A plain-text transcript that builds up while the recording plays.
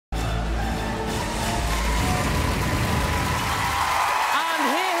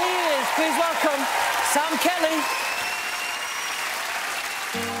Sam Kelly.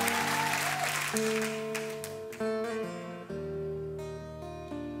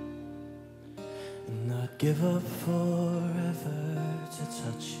 And I'd give up forever to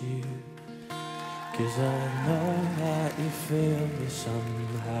touch you, 'cause I know that you feel me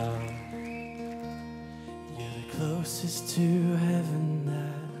somehow. You're the closest to heaven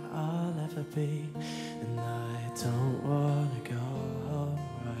that I'll ever be, and I don't wanna go home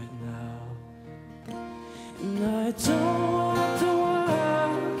right now. And I don't want the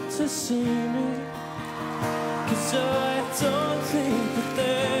world to see me, 'cause I don't think that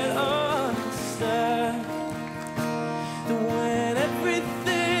they'd understand that when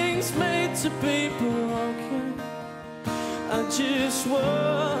everything's made to be broken, I just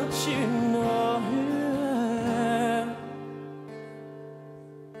want you to know who I am.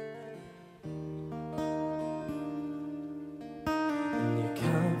 And you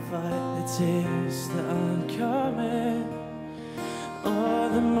can't fight the tears that aren't coming, or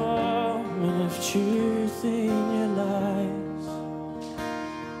the moment of truth in your lies,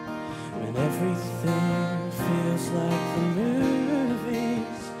 when everything feels like the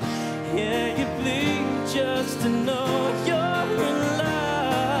movies. Yeah, you bleed just to know you're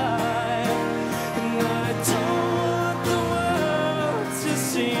alive. And I don't want the world to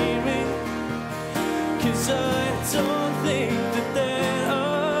see me, 'cause I don't think that they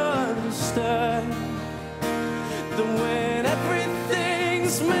understand that when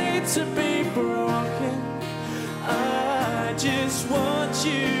everything's made to be broken, I just want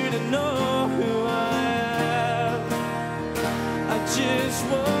you to know who I am. I just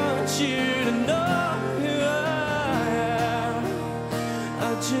want you to know who I am. I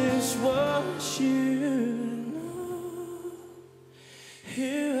just want you to know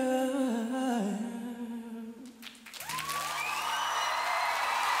who I am.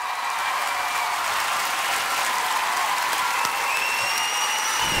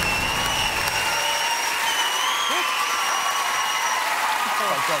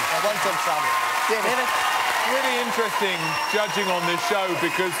 Well done, Sam. David. Really interesting judging on this show,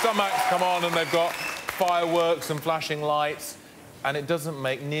 because some acts come on and they've got fireworks and flashing lights, and it doesn't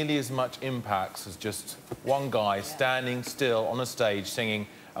make nearly as much impact as just one guy standing still on a stage singing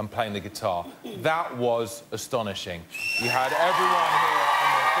and playing the guitar. That was astonishing. You had everyone here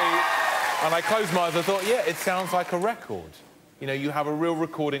on their feet, and I closed my eyes. I thought, yeah, it sounds like a record. You know, you have a real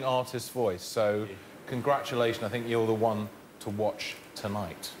recording artist's voice, so congratulations. I think you're the one to watch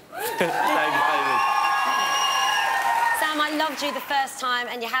tonight. Sam, I loved you the first time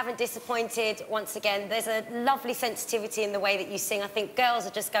and you haven't disappointed once again. There's a lovely sensitivity in the way that you sing. I think girls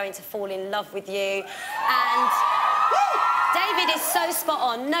are just going to fall in love with you. And David is so spot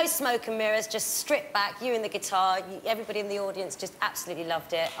on. No smoke and mirrors, just strip back, you and the guitar. Everybody in the audience just absolutely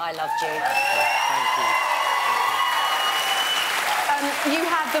loved it. I loved you. Thank you. You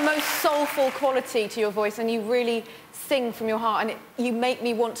have the most soulful quality to your voice, and you really sing from your heart, and you make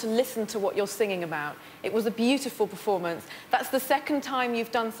me want to listen to what you're singing about. It was a beautiful performance. That's the second time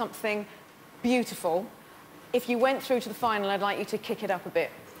you've done something beautiful. If you went through to the final, I'd like you to kick it up a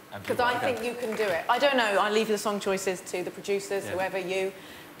bit, because I think you can do it. I don't know, I leave the song choices to the producers, whoever you,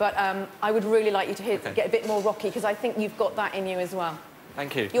 but I would really like you to get a bit more rocky, because I think you've got that in you as well.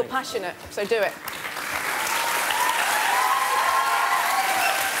 Thank you. You're passionate, so do it.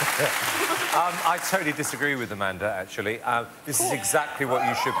 I totally disagree with Amanda, actually. This is exactly what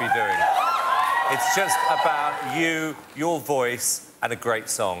you should be doing. It's just about you, your voice, and a great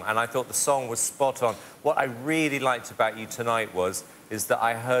song. And I thought the song was spot on. What I really liked about you tonight is that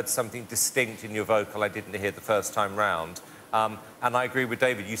I heard something distinct in your vocal I didn't hear the first time round. And I agree with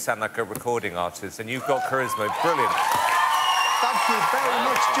David, you sound like a recording artist, and you've got charisma. Brilliant. Thank you very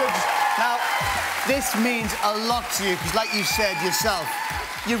much, judges. Now, this means a lot to you, because like you said yourself,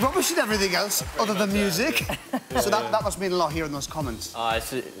 you're rubbish at everything else other than music. So that must mean a lot hearing those comments.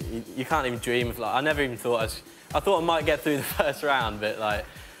 You can't even dream of, like, I never even thought I thought I might get through the first round, but like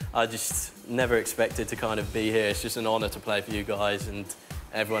I just never expected to kind of be here. It's just an honour to play for you guys and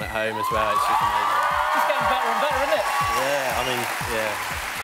everyone at home as well. It's just amazing. It's getting better and better, isn't it? Yeah, I mean, yeah.